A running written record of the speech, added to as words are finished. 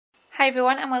Hi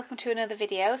everyone and welcome to another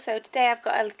video. So today I've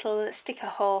got a little sticker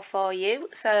haul for you.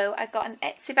 So I got an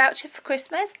Etsy voucher for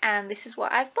Christmas and this is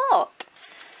what I've bought.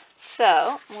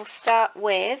 So we'll start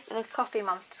with the Coffee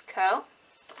Monster Co.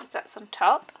 That's on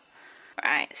top.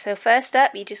 Right, so first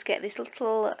up you just get this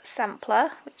little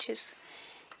sampler which is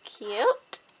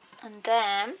cute. And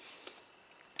then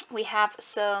we have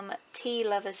some Tea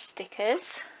Lovers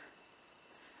stickers.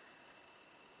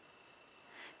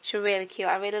 Which are really cute.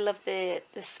 I really love the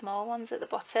small ones at the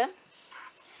bottom.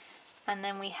 And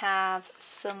then we have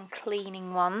some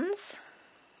cleaning ones.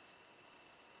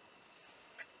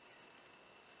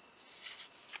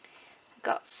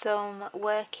 Got some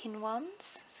working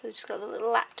ones. So just got the little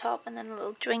laptop and then a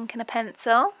little drink and a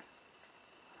pencil.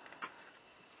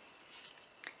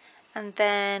 And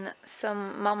then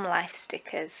some mum life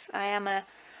stickers. I am a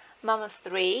mum of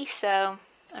 3, so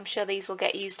I'm sure these will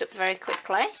get used up very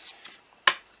quickly.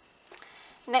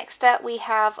 Next up we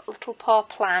have Little Paw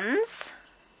Plans.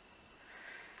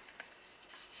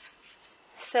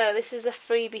 So this is a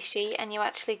freebie sheet and you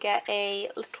actually get a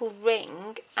little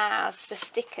ring as the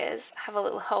stickers have a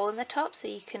little hole in the top so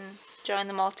you can join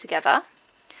them all together.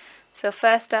 So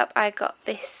first up I got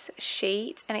this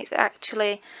sheet and it's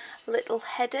actually little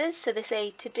headers. So they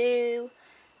say to do,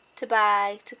 to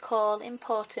buy, to call,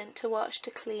 important, to watch, to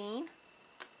clean.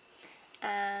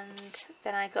 And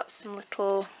then I got some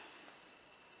little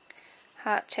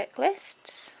heart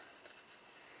checklists,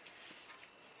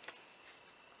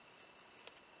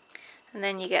 and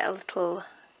then you get a little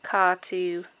card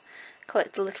to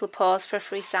collect the little paws for a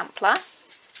free sampler.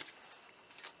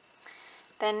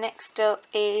 Then next up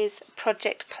is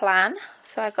Project Plan.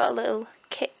 So I got a little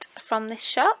kit from this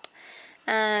shop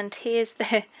and here's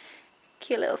the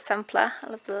cute little sampler. I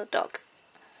love the little dog.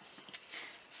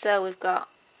 So we've got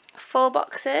 4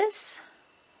 boxes,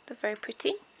 they're very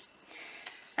pretty,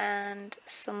 and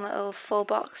some little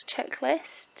 4-box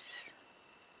checklists,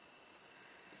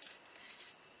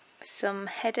 some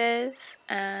headers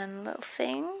and little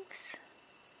things,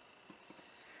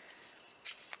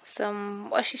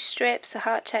 some washi strips, a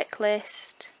heart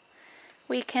checklist,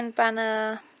 weekend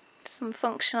banner, some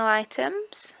functional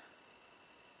items,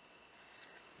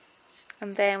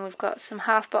 and then we've got some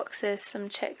half boxes, some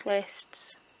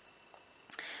checklists,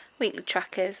 weekly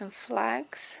trackers and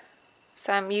flags.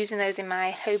 So I'm using those in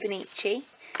my Hobonichi.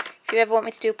 If you ever want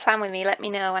me to do a plan with me, let me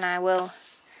know and I will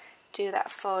do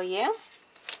that for you.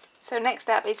 So next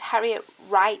up is Harriet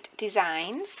Wright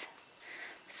Designs.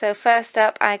 So first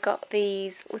up I got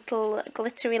these little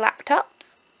glittery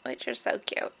laptops, which are so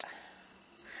cute.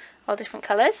 All different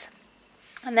colours.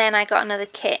 And then I got another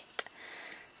kit.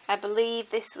 I believe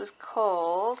this was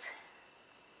called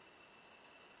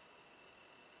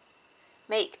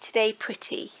Make Today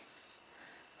Pretty.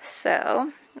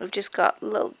 So we've just got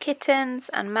little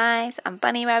kittens and mice and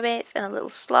bunny rabbits and a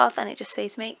little sloth, and it just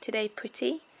says Make Today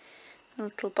Pretty. A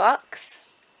little box.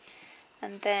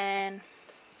 And then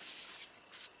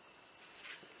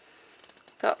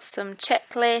got some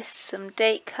checklists, some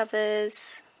date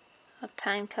covers or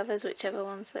time covers, whichever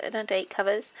ones that are date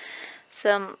covers,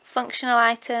 some functional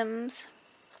items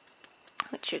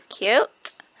which are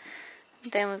cute.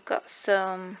 Then we've got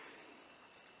some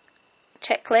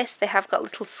checklists. They have got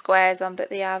little squares on, but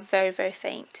they are very, very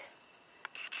faint,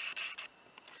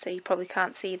 so you probably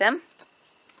can't see them.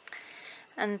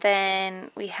 And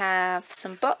then we have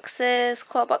some boxes,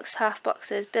 quart box, half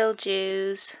boxes, bill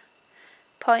dues,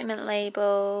 appointment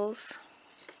labels.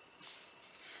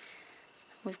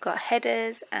 We've got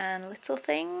headers and little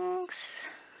things.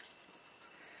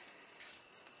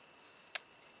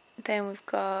 Then we've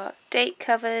got date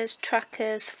covers,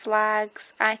 trackers,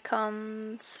 flags,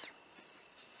 icons,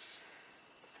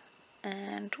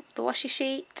 and the washi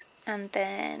sheet, and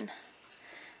then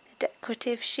a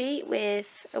decorative sheet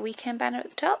with a weekend banner at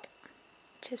the top,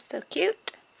 which is so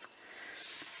cute.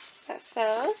 That's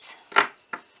those.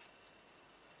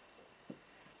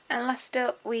 And last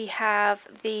up we have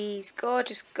these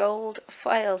gorgeous gold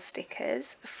foil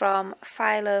stickers from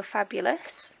Philo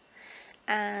Fabulous,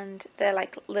 and they're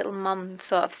like little mum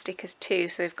sort of stickers too.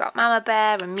 So we've got Mama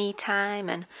Bear and Me Time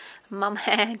and Mum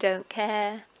Hair Don't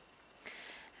Care.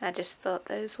 I just thought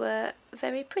those were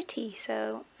very pretty,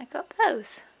 so I got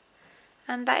those.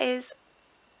 And that is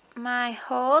my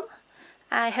haul.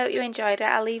 I hope you enjoyed it.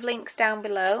 I'll leave links down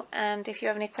below, and if you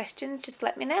have any questions just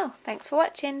let me know. Thanks for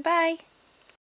watching. Bye.